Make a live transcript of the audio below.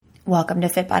Welcome to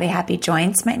Fit Body Happy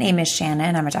Joints. My name is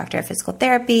Shannon. I'm a doctor of physical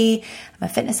therapy. I'm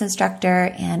a fitness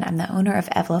instructor, and I'm the owner of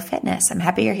Evlo Fitness. I'm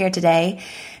happy you're here today.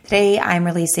 Today, I'm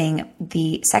releasing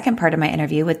the second part of my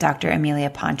interview with Dr. Amelia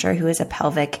Poncher, who is a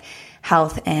pelvic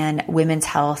health and women's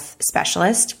health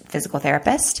specialist, physical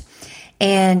therapist.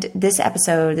 And this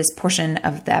portion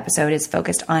of the episode is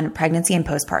focused on pregnancy and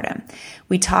postpartum.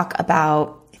 We talk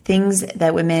about things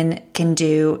that women can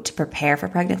do to prepare for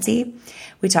pregnancy.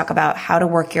 We talk about how to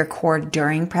work your core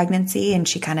during pregnancy, and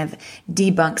she kind of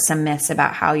debunks some myths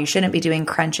about how you shouldn't be doing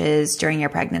crunches during your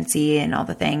pregnancy and all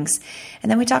the things. And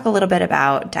then we talk a little bit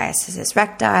about diastasis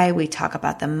recti. We talk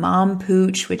about the mom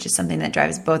pooch, which is something that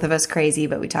drives both of us crazy,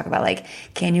 but we talk about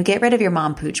can you get rid of your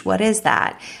mom pooch? What is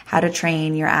that? How to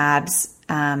train your abs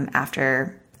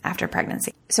after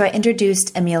pregnancy. So I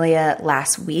introduced Amelia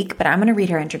last week, but I'm going to read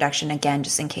her introduction again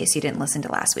just in case you didn't listen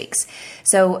to last week's.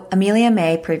 So Amelia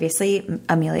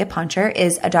Poncher,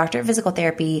 is a doctor of physical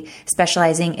therapy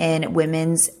specializing in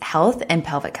women's health and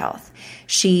pelvic health.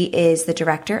 She is the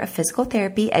director of physical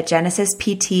therapy at Genesis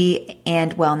PT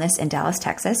and Wellness in Dallas,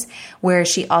 Texas, where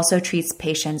she also treats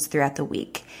patients throughout the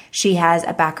week. She has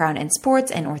a background in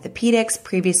sports and orthopedics,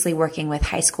 previously working with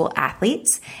high school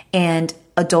athletes and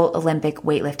adult Olympic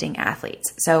weightlifting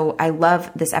athletes. So I love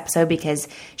this episode because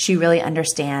she really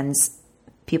understands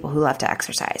people who love to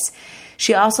exercise.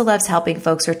 She also loves helping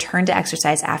folks return to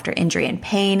exercise after injury and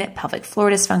pain, pelvic floor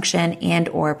dysfunction, and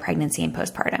or pregnancy and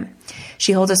postpartum.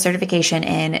 She holds a certification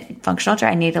in functional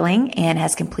dry needling and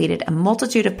has completed a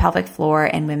multitude of pelvic floor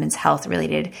and women's health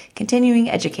related continuing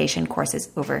education courses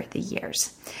over the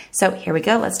years. So here we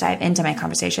go. Let's dive into my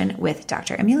conversation with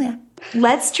Dr. Amelia.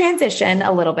 Let's transition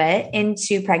a little bit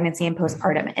into pregnancy and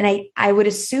postpartum. And I would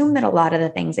assume that a lot of the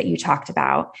things that you talked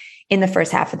about in the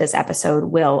first half of this episode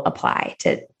will apply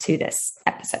to this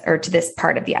episode or to this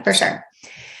part of the episode.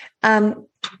 For sure.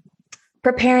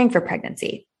 Preparing for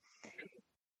pregnancy.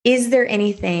 Is there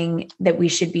anything that we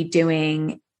should be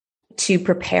doing to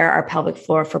prepare our pelvic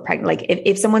floor for pregnancy?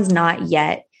 If someone's not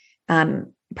yet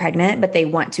pregnant, but they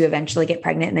want to eventually get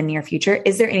pregnant in the near future,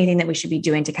 is there anything that we should be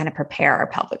doing to kind of prepare our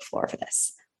pelvic floor for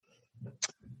this?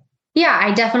 Yeah,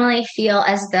 I definitely feel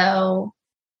as though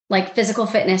physical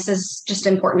fitness is just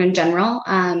important in general,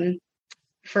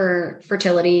 for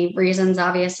fertility reasons,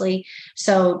 obviously.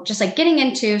 So just getting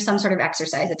into some sort of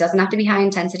exercise, it doesn't have to be high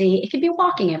intensity. It could be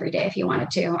walking every day if you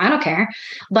wanted to. I don't care.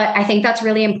 But I think that's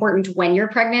really important when you're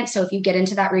pregnant. So if you get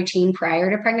into that routine prior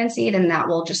to pregnancy, then that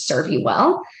will just serve you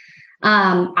well.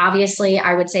 Obviously,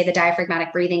 I would say the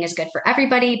diaphragmatic breathing is good for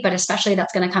everybody, but especially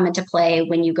that's going to come into play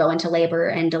when you go into labor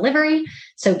and delivery.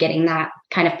 So getting that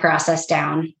kind of process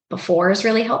down before is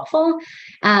really helpful.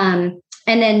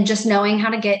 And then just knowing how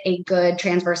to get a good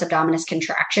transverse abdominis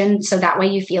contraction. So that way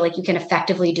you feel like you can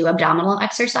effectively do abdominal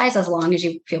exercise as long as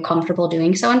you feel comfortable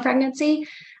doing so in pregnancy.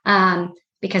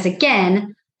 Because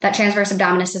again, that transverse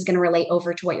abdominis is going to relate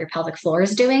over to what your pelvic floor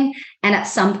is doing. And at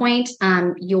some point,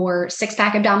 your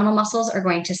six-pack abdominal muscles are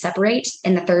going to separate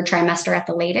in the third trimester at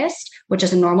the latest, which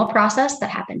is a normal process that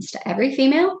happens to every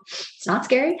female. It's not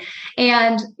scary.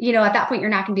 And, at that point, you're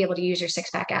not going to be able to use your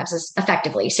six-pack abs as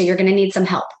effectively. So you're going to need some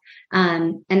help.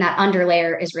 And that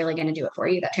underlayer is really going to do it for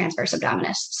you, that transverse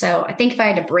abdominis. So I think if I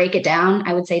had to break it down,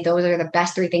 I would say those are the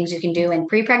best three things you can do in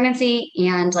pre-pregnancy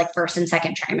and first and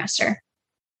second trimester.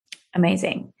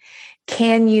 Amazing.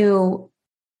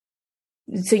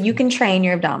 So you can train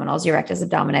your abdominals, your rectus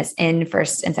abdominis in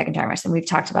first and second trimester. And we've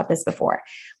talked about this before.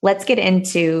 Let's get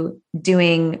into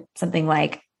doing something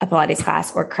like a Pilates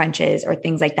class or crunches or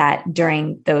things like that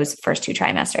during those first two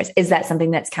trimesters. Is that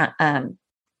something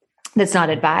that's not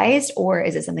advised, or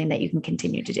is it something that you can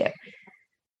continue to do?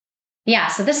 Yeah.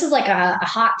 So this is a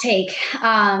hot take,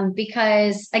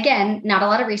 because again, not a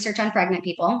lot of research on pregnant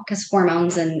people because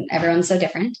hormones and everyone's so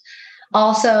different.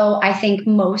 Also, I think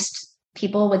most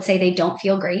people would say they don't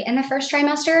feel great in the first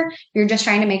trimester. You're just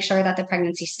trying to make sure that the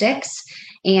pregnancy sticks.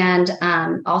 And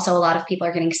also a lot of people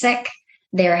are getting sick.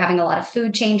 They're having a lot of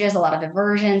food changes, a lot of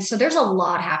aversions. So there's a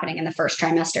lot happening in the first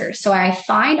trimester. So I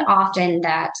find often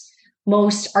that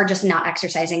most are just not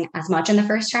exercising as much in the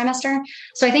first trimester.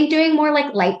 So I think doing more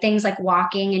light things like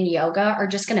walking and yoga are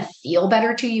just going to feel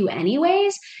better to you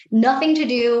anyways. Nothing to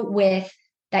do with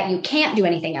that you can't do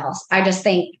anything else. I just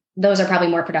think those are probably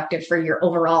more productive for your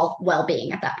overall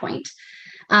well-being at that point.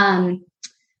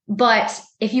 But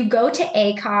if you go to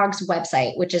ACOG's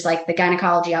website, which is the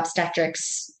Gynecology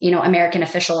Obstetrics, American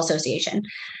Official Association,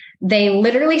 They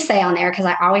literally say on there, because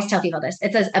I always tell people this,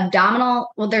 it says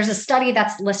abdominal. Well, there's a study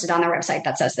that's listed on their website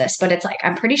that says this, but it's like,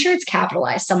 I'm pretty sure it's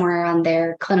capitalized somewhere on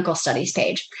their clinical studies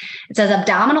page. It says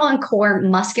abdominal and core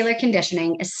muscular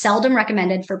conditioning is seldom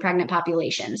recommended for pregnant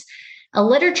populations. A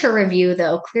literature review,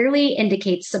 though, clearly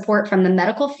indicates support from the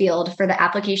medical field for the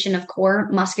application of core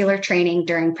muscular training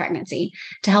during pregnancy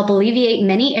to help alleviate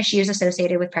many issues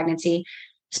associated with pregnancy.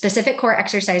 Specific core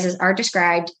exercises are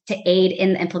described to aid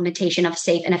in the implementation of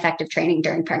safe and effective training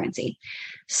during pregnancy.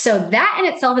 So that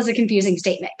in itself is a confusing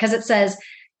statement because it says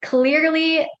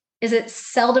clearly is it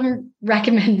seldom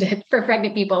recommended for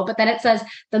pregnant people, but then it says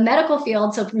the medical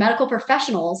field, so medical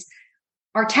professionals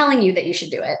are telling you that you should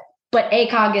do it, but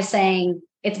ACOG is saying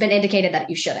it's been indicated that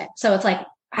you shouldn't. So it's like,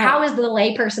 how is the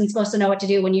layperson supposed to know what to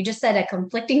do when you just said a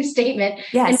conflicting statement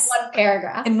in one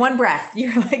paragraph? In one breath.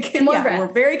 You're like, in one breath.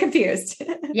 We're very confused.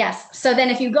 Yes. So then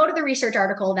if you go to the research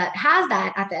article that has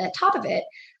that at the top of it,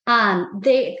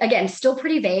 they, again, still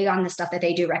pretty vague on the stuff that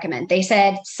they do recommend. They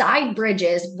said side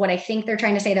bridges. What I think they're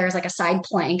trying to say there is like a side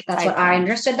plank. That's what I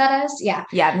understood that as. Yeah.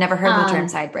 Yeah. I've never heard the term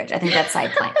side bridge. I think that's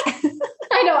side plank.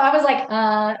 I know. I was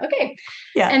like, okay.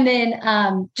 Yeah. And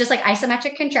then just like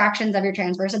isometric contractions of your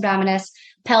transverse abdominis,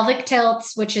 pelvic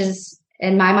tilts, which is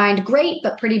in my mind great,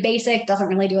 but pretty basic, doesn't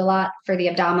really do a lot for the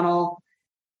abdominal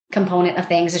component of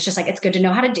things. It's just like, it's good to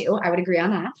know how to do. I would agree on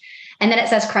that. And then it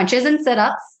says crunches and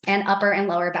sit-ups and upper and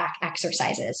lower back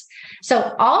exercises.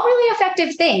 So all really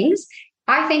effective things.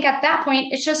 I think at that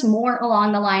point, it's just more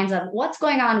along the lines of what's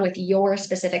going on with your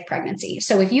specific pregnancy.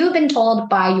 So if you've been told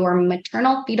by your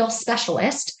maternal fetal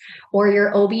specialist or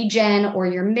your OB-GYN or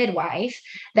your midwife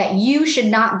that you should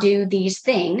not do these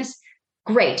things,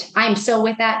 great. I'm so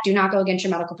with that. Do not go against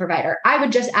your medical provider. I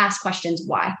would just ask questions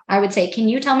why. I would say, can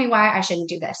you tell me why I shouldn't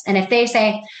do this? And if they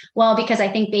say, well, because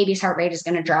I think baby's heart rate is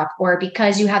going to drop, or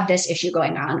because you have this issue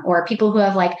going on, or people who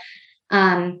have like,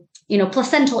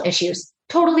 placental issues,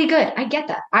 totally good. I get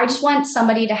that. I just want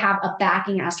somebody to have a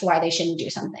backing as to why they shouldn't do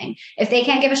something. If they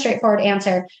can't give a straightforward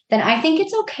answer, then I think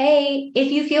it's okay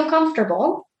if you feel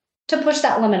comfortable to push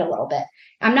that limit a little bit.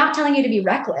 I'm not telling you to be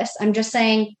reckless. I'm just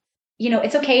saying,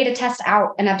 it's okay to test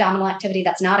out an abdominal activity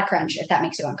that's not a crunch if that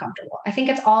makes you uncomfortable. I think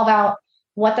it's all about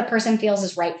what the person feels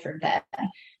is right for them.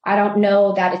 I don't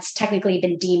know that it's technically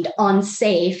been deemed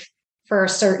unsafe for a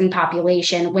certain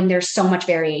population when there's so much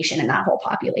variation in that whole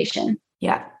population.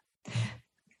 Yeah.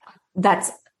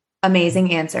 That's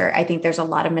amazing answer. I think there's a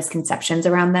lot of misconceptions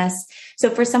around this. So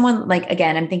for someone like,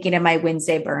 again, I'm thinking of my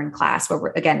Wednesday burn class where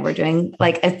we're doing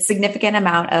like a significant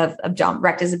amount of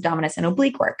rectus abdominis and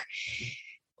oblique work.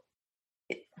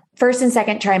 First and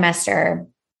second trimester,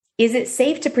 is it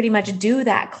safe to pretty much do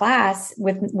that class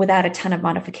without a ton of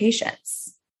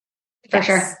modifications? For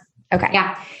sure. Okay.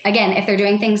 Yeah. Again, if they're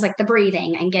doing things like the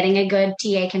breathing and getting a good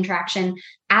TA contraction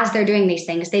as they're doing these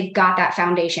things, they've got that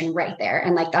foundation right there.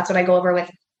 And like, that's what I go over with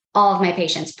all of my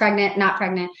patients, pregnant, not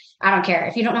pregnant. I don't care.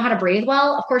 If you don't know how to breathe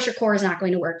well, of course your core is not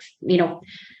going to work,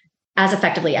 as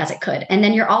effectively as it could. And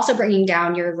then you're also bringing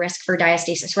down your risk for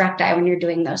diastasis recti when you're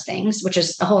doing those things, which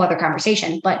is a whole other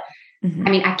conversation. But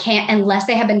I can't, unless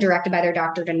they have been directed by their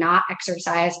doctor to not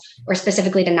exercise or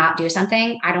specifically to not do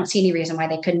something, I don't see any reason why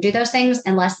they couldn't do those things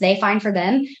unless they find for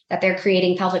them that they're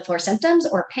creating pelvic floor symptoms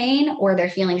or pain, or they're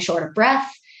feeling short of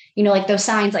breath, like those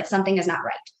signs, like something is not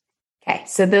right. Okay.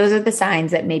 So those are the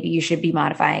signs that maybe you should be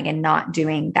modifying and not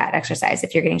doing that exercise.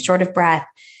 If you're getting short of breath,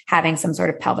 having some sort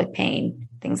of pelvic pain,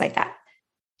 things like that.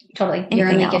 Totally.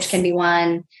 Urine leakage can be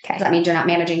one. Okay. That means you're not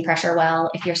managing pressure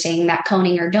well. If you're seeing that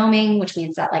coning or doming, which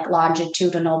means that like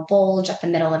longitudinal bulge up the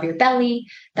middle of your belly,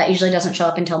 that usually doesn't show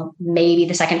up until maybe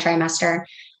the second trimester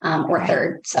or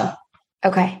third. So,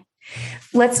 okay.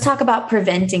 Let's talk about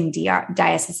preventing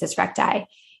diastasis recti.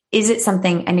 Is it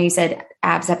something, I know you said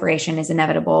ab separation is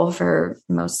inevitable for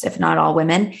most, if not all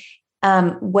women.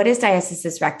 What is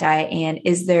diastasis recti? And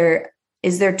is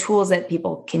there tools that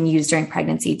people can use during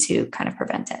pregnancy to kind of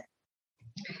prevent it?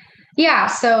 Yeah.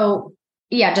 So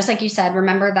just like you said,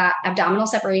 remember that abdominal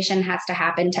separation has to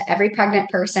happen to every pregnant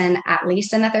person, at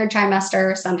least in the third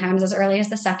trimester, sometimes as early as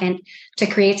the second, to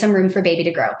create some room for baby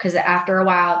to grow. Because after a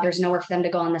while, there's nowhere for them to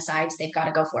go on the sides. They've got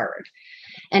to go forward.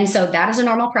 And so that is a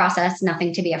normal process,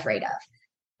 nothing to be afraid of.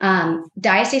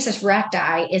 Diastasis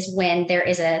recti is when there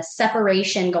is a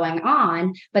separation going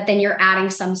on, but then you're adding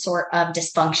some sort of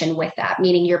dysfunction with that,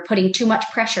 meaning you're putting too much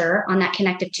pressure on that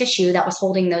connective tissue that was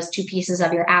holding those two pieces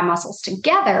of your ab muscles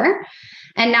together.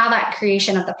 And now that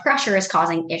creation of the pressure is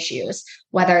causing issues,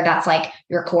 whether that's like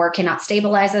your core cannot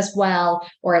stabilize as well,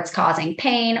 or it's causing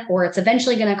pain, or it's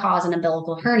eventually going to cause an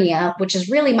umbilical hernia, which is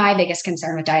really my biggest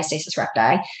concern with diastasis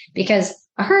recti, because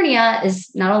a hernia is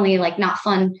not only like not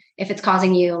fun if it's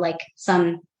causing you like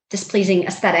some displeasing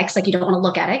aesthetics, like you don't want to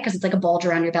look at it because it's like a bulge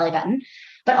around your belly button,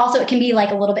 but also it can be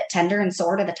like a little bit tender and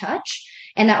sore to the touch.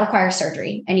 And that requires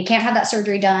surgery. And you can't have that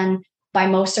surgery done by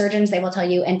most surgeons. They will tell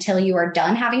you until you are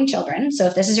done having children. So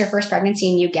if this is your first pregnancy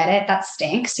and you get it, that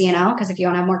stinks, because if you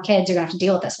want to have more kids, you're going to have to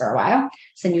deal with this for a while.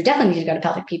 So then you definitely need to go to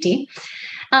pelvic PT.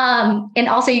 And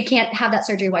also you can't have that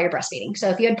surgery while you're breastfeeding. So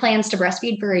if you had plans to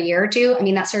breastfeed for a year or two,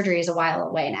 that surgery is a while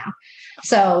away now.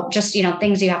 So just,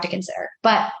 things you have to consider.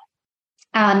 But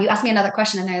you asked me another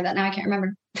question in there that now I can't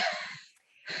remember.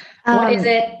 What is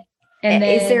it? And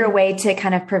is there a way to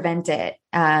kind of prevent it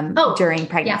during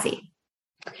pregnancy?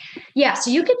 Yeah. So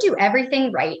you could do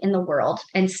everything right in the world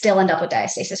and still end up with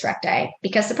diastasis recti,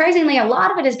 because surprisingly, a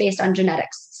lot of it is based on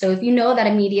genetics. So if you know that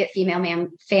immediate female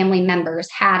family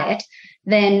members had it,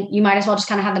 then you might as well just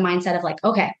kind of have the mindset of like,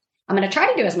 okay, I'm going to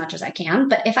try to do as much as I can.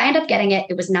 But if I end up getting it,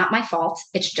 it was not my fault.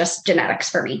 It's just genetics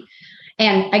for me.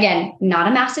 And again, not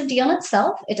a massive deal in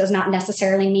itself. It does not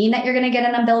necessarily mean that you're going to get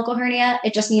an umbilical hernia.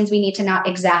 It just means we need to not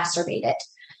exacerbate it.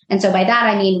 And so by that,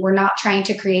 I mean, we're not trying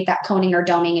to create that coning or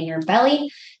doming in your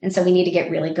belly. And so we need to get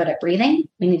really good at breathing.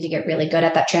 We need to get really good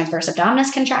at that transverse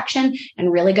abdominis contraction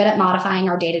and really good at modifying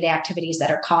our day-to-day activities that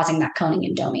are causing that coning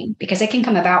and doming, because it can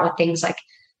come about with things like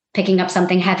picking up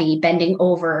something heavy, bending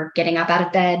over, getting up out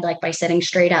of bed, like by sitting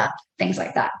straight up, things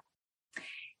like that.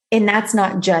 And that's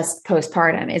not just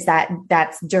postpartum,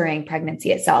 that's during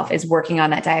pregnancy itself, is working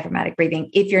on that diaphragmatic breathing.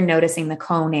 If you're noticing the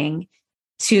coning,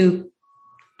 to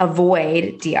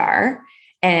avoid DR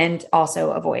and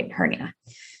also avoid hernia.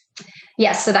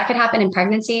 Yes. So that could happen in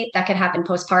pregnancy. That could happen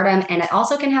postpartum. And it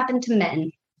also can happen to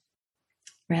men.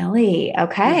 Really?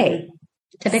 Okay. Mm-hmm.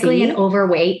 Typically in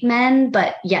overweight men,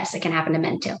 but yes, it can happen to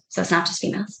men too. So it's not just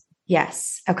females.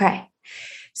 Yes. Okay.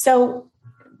 So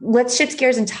let's shift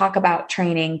gears and talk about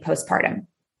training postpartum.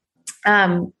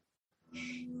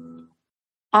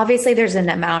 Obviously, there's an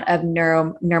amount of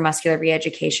neuromuscular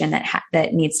reeducation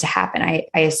that needs to happen. I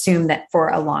assume that for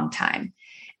a long time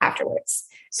afterwards.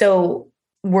 So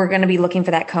we're going to be looking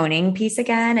for that coning piece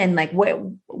again. And like,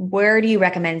 where do you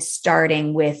recommend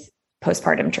starting with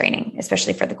postpartum training,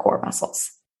 especially for the core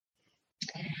muscles?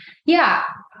 Yeah,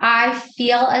 I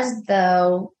feel as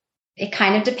though it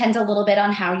kind of depends a little bit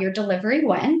on how your delivery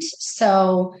went.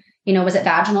 So, was it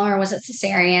vaginal or was it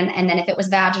cesarean? And then if it was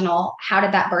vaginal, how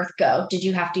did that birth go? Did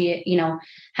you have to,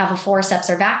 have a forceps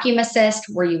or vacuum assist?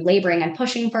 Were you laboring and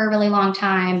pushing for a really long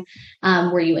time?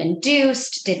 Were you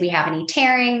induced? Did we have any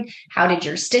tearing? How did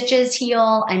your stitches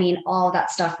heal? All of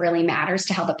that stuff really matters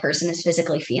to how the person is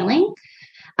physically feeling.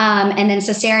 And then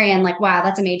cesarean, like, wow,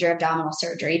 that's a major abdominal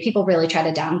surgery. People really try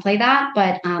to downplay that.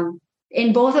 But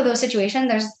in both of those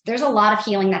situations, there's a lot of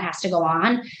healing that has to go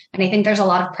on. And I think there's a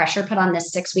lot of pressure put on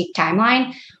this 6-week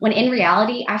timeline, when in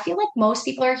reality, I feel like most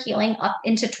people are healing up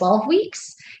into 12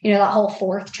 weeks, that whole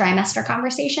 4th trimester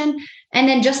conversation. And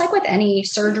then just like with any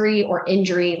surgery or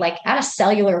injury, like at a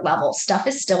cellular level, stuff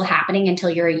is still happening until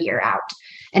you're a year out.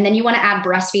 And then you want to add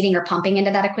breastfeeding or pumping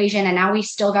into that equation. And now we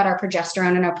still got our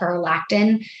progesterone and our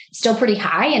prolactin still pretty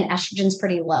high and estrogen's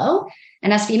pretty low.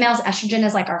 And as females, estrogen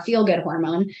is like our feel-good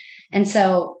hormone. And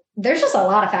so there's just a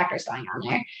lot of factors going on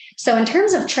there. So in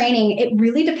terms of training, it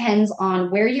really depends on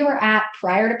where you were at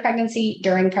prior to pregnancy,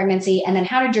 during pregnancy, and then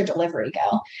how did your delivery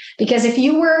go? Because if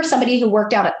you were somebody who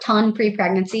worked out a ton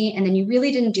pre-pregnancy and then you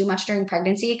really didn't do much during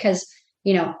pregnancy because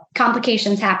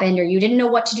complications happened or you didn't know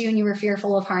what to do and you were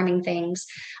fearful of harming things,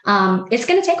 it's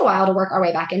going to take a while to work our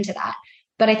way back into that.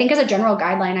 But I think as a general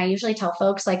guideline, I usually tell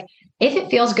folks, like, if it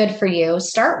feels good for you,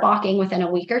 start walking within a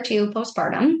week or two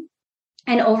postpartum.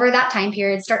 And over that time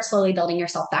period, start slowly building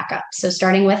yourself back up. So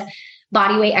starting with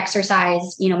body weight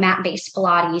exercise, mat-based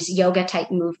Pilates, yoga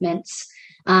type movements.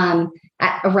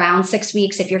 At around 6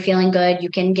 weeks, if you're feeling good, you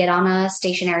can get on a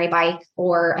stationary bike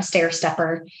or a stair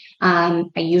stepper. I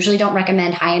usually don't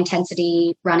recommend high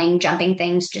intensity running, jumping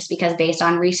things, just because based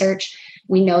on research,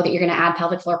 we know that you're going to add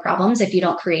pelvic floor problems if you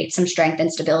don't create some strength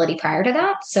and stability prior to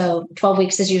that. So 12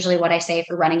 weeks is usually what I say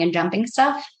for running and jumping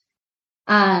stuff.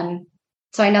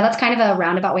 So I know that's kind of a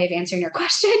roundabout way of answering your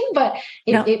question, but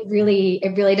it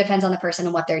really depends on the person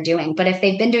and what they're doing. But if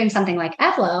they've been doing something like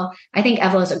Evlo, I think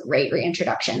Evlo is a great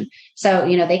reintroduction. So,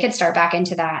 they could start back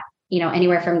into that,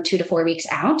 anywhere from 2 to 4 weeks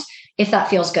out, if that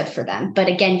feels good for them. But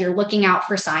again, you're looking out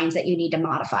for signs that you need to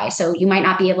modify. So you might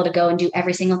not be able to go and do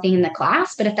every single thing in the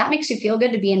class, but if that makes you feel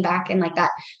good to be back in like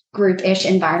that group-ish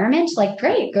environment, like,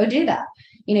 great, go do that.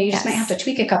 You just might have to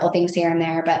tweak a couple things here and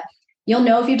there, but you'll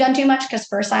know if you've done too much, because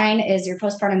first sign is your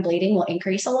postpartum bleeding will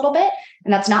increase a little bit.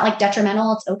 And that's not like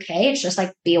detrimental. It's okay. It's just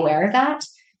like, be aware of that.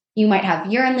 You might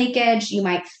have urine leakage. You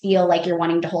might feel like you're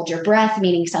wanting to hold your breath,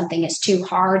 meaning something is too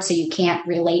hard, so you can't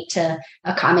relate to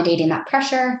accommodating that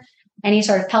pressure. Any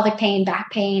sort of pelvic pain,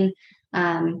 back pain,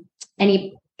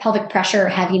 any pelvic pressure,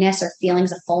 heaviness, or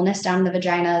feelings of fullness down the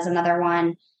vagina is another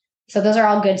one. So those are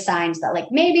all good signs that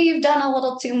like maybe you've done a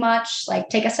little too much, like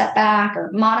take a step back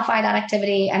or modify that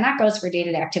activity. And that goes for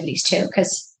day-to-day activities too,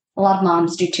 because a lot of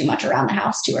moms do too much around the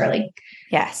house too early.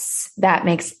 Yes,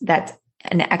 that's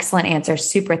an excellent answer.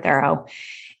 Super thorough.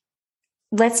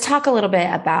 Let's talk a little bit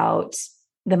about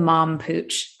the mom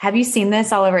pooch. Have you seen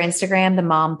this all over Instagram, the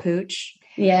mom pooch?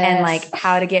 Yeah. And like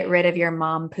how to get rid of your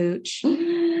mom pooch?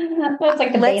 That's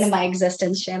like the bane of my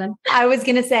existence, Shannon. I was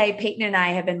going to say, Peyton and I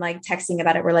have been like texting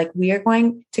about it. We're like, we are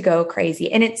going to go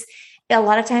crazy. And it's a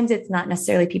lot of times it's not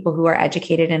necessarily people who are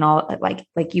educated and all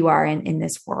like you are in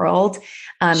this world.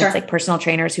 Sure. It's like personal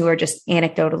trainers who are just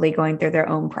anecdotally going through their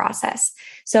own process.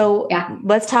 So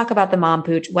let's talk about the mom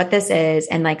pooch, what this is,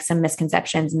 and like some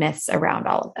misconceptions, myths around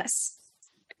all of this.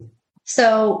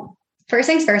 So first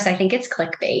things first, I think it's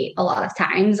clickbait a lot of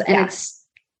times. And it's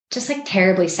just like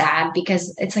terribly sad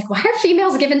because it's like, why are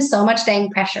females given so much dang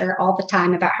pressure all the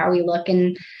time about how we look?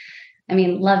 And I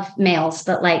mean, love males,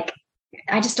 but like,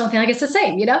 I just don't feel like it's the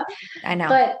same, you know? I know.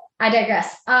 But I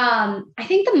digress. I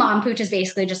think the mom pooch is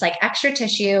basically just like extra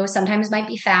tissue. Sometimes might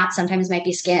be fat, sometimes might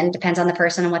be skin, depends on the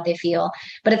person and what they feel.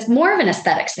 But it's more of an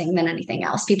aesthetics thing than anything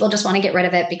else. People just want to get rid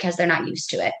of it because they're not used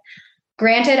to it.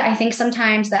 Granted, I think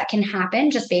sometimes that can happen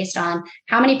just based on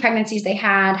how many pregnancies they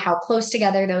had, how close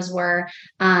together those were.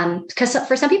 Because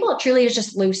for some people, it truly is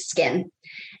just loose skin.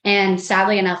 And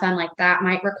sadly enough, I'm like, that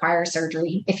might require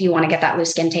surgery if you want to get that loose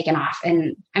skin taken off.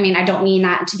 And I mean, I don't mean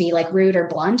that to be like rude or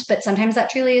blunt, but sometimes that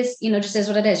truly is, just is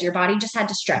what it is. Your body just had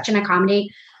to stretch and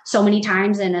accommodate so many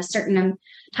times in a certain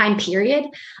time period.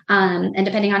 And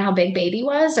depending on how big baby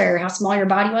was or how small your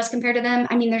body was compared to them,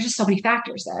 I mean, there's just so many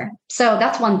factors there. So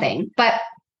that's one thing. But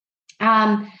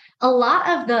a lot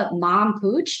of the mom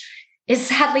pooch is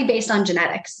sadly based on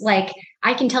genetics. Like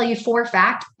I can tell you for a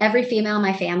fact, every female in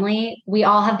my family, we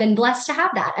all have been blessed to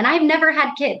have that. And I've never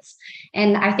had kids.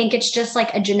 And I think it's just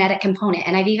like a genetic component.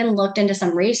 And I've even looked into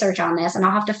some research on this, and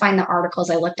I'll have to find the articles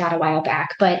I looked at a while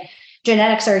back, but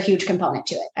genetics are a huge component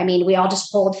to it. I mean, we all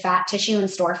just hold fat tissue and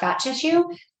store fat tissue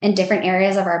in different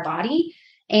areas of our body.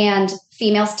 And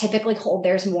females typically hold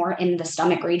theirs more in the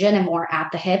stomach region and more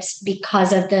at the hips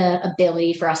because of the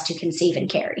ability for us to conceive and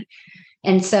carry.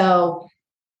 And so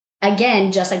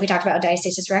again, just like we talked about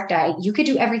diastasis recti, you could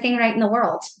do everything right in the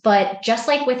world. But just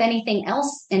like with anything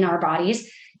else in our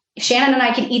bodies, Shannon and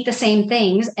I can eat the same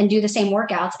things and do the same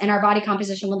workouts, and our body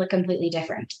composition will look completely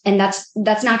different. And that's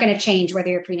not going to change whether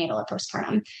you're prenatal or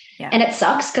postpartum. Yeah. And it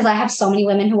sucks because I have so many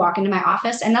women who walk into my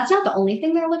office, and that's not the only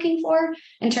thing they're looking for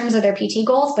in terms of their PT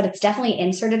goals, but it's definitely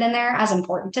inserted in there as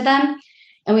important to them.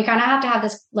 And we kind of have to have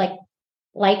this like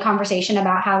light conversation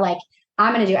about how like,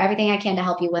 I'm going to do everything I can to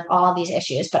help you with all of these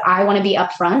issues, but I want to be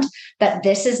upfront that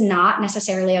this is not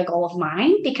necessarily a goal of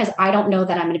mine because I don't know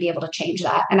that I'm going to be able to change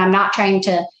that. And I'm not trying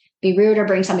to be rude or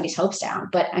bring somebody's hopes down,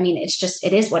 but I mean,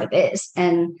 it is what it is.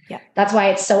 And that's why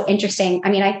it's so interesting.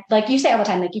 I mean, I, like you say all the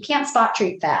time, like you can't spot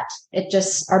treat fat. It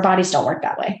just, our bodies don't work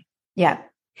that way. Yeah.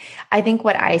 I think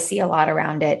what I see a lot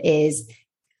around it is,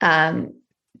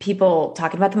 people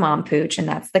talking about the mom pooch, and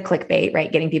that's the clickbait,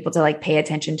 right? Getting people to like pay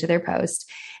attention to their post.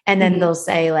 And then they'll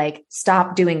say like,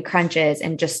 stop doing crunches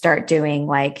and just start doing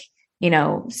like,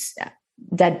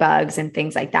 dead bugs and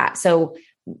things like that. So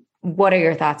what are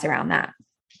your thoughts around that?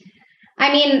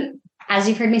 I mean, as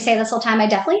you've heard me say this whole time, I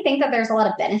definitely think that there's a lot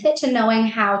of benefit to knowing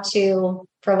how to,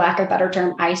 for lack of a better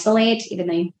term, isolate, even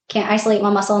though you can't isolate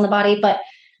one muscle in the body, but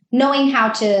knowing how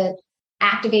to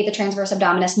activate the transverse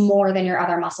abdominis more than your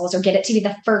other muscles, or get it to be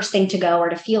the first thing to go, or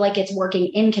to feel like it's working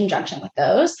in conjunction with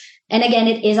those. And again,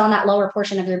 it is on that lower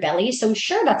portion of your belly. So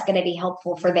sure, that's going to be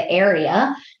helpful for the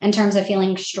area in terms of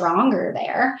feeling stronger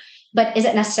there. But is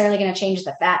it necessarily going to change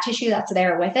the fat tissue that's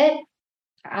there with it?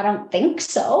 I don't think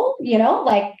so.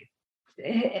 Like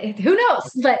who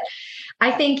knows? But I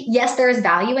think, yes, there is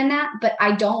value in that, but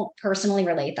I don't personally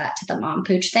relate that to the mom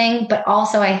pooch thing. But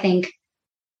also I think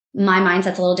my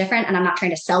mindset's a little different, and I'm not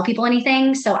trying to sell people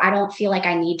anything. So I don't feel like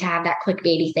I need to have that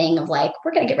clickbaity thing of like,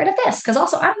 we're going to get rid of this. Cause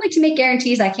also I don't like to make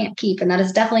guarantees I can't keep. And that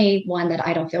is definitely one that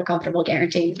I don't feel comfortable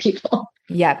guaranteeing people.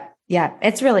 Yeah. Yeah.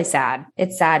 It's really sad.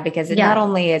 It's sad because not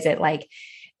only is it like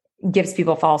gives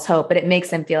people false hope, but it makes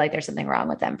them feel like there's something wrong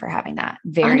with them for having that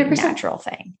very 100%. Natural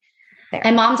thing. There.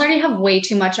 And moms already have way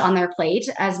too much on their plate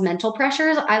as mental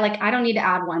pressures. I don't need to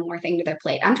add one more thing to their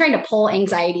plate. I'm trying to pull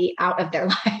anxiety out of their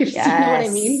lives. Yes. You know what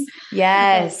I mean?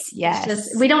 Yes.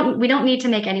 Yes. We don't need to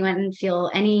make anyone feel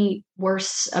any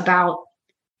worse about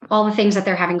all the things that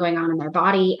they're having going on in their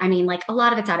body. I mean, like a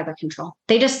lot of it's out of their control.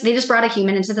 They just brought a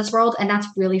human into this world, and that's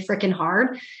really freaking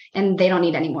hard, and they don't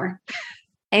need any more.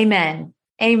 Amen.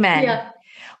 Amen. Yeah.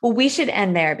 Well, we should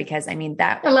end there because I mean,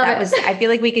 that it. was, I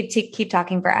feel like we could keep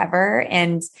talking forever.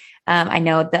 And I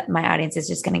know that my audience is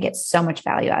just going to get so much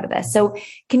value out of this. So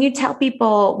can you tell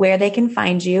people where they can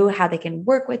find you, how they can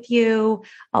work with you,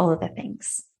 all of the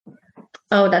things?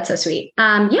 Oh, that's so sweet.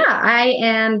 Yeah, I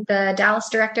am the Dallas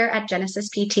director at Genesis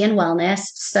PT and Wellness.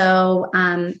 So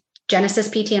Genesis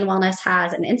PT and Wellness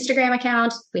has an Instagram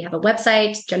account. We have a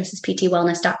website,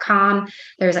 genesisptwellness.com.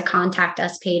 There's a contact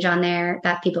us page on there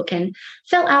that people can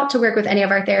fill out to work with any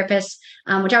of our therapists,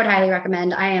 which I would highly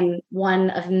recommend. I am one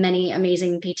of many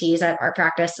amazing PTs at our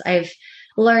practice. I've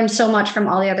learned so much from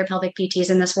all the other pelvic PTs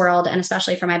in this world, and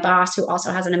especially from my boss, who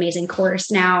also has an amazing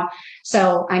course now.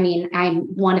 So, I mean,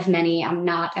 I'm one of many. I'm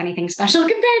not anything special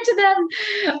compared to them.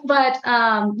 But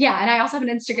yeah, and I also have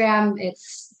an Instagram.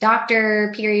 It's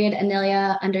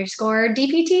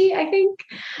Dr.Amelia_DPT, I think.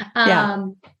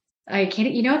 I can't,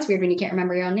 it's weird when you can't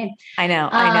remember your own name. I know.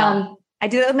 I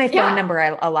do that with my phone number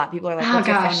a lot. People are like, what's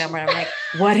your phone number? And I'm like,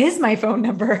 what is my phone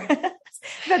number? I've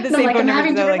had the same phone number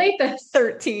having to relate like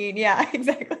 13. Yeah,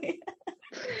 exactly.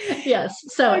 Yes.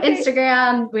 So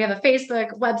Instagram, we have a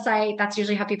Facebook website. That's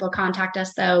usually how people contact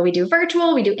us, though. We do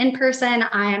virtual, we do in person.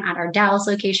 I am at our Dallas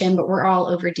location, but we're all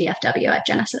over DFW at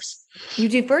Genesis. You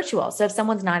do virtual. So if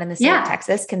someone's not in the state of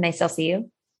Texas, can they still see you?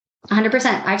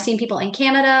 100%. I've seen people in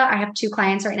Canada. I have 2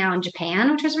 clients right now in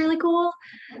Japan, which is really cool.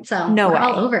 So we're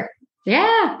all over.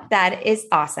 Yeah. That is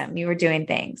awesome. You were doing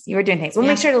things. We'll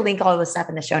make sure to link all of this stuff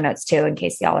in the show notes too, in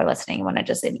case y'all are listening and want to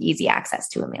just have easy access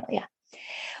to Amelia.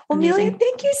 Well, Amelia,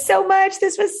 thank you so much.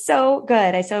 This was so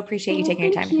good. I so appreciate you taking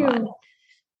your time to come on.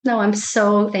 No, I'm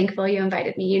so thankful you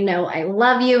invited me. You know, I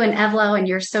love you and Evlo, and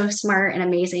you're so smart and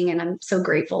amazing. And I'm so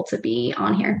grateful to be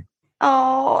on here.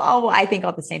 Oh, I think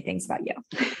all the same things about you.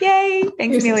 Yay.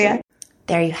 Thanks, Amelia.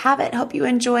 There you have it. Hope you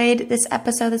enjoyed this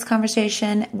episode, this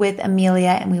conversation with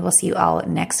Amelia, and we will see you all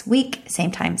next week.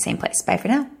 Same time, same place. Bye for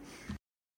now.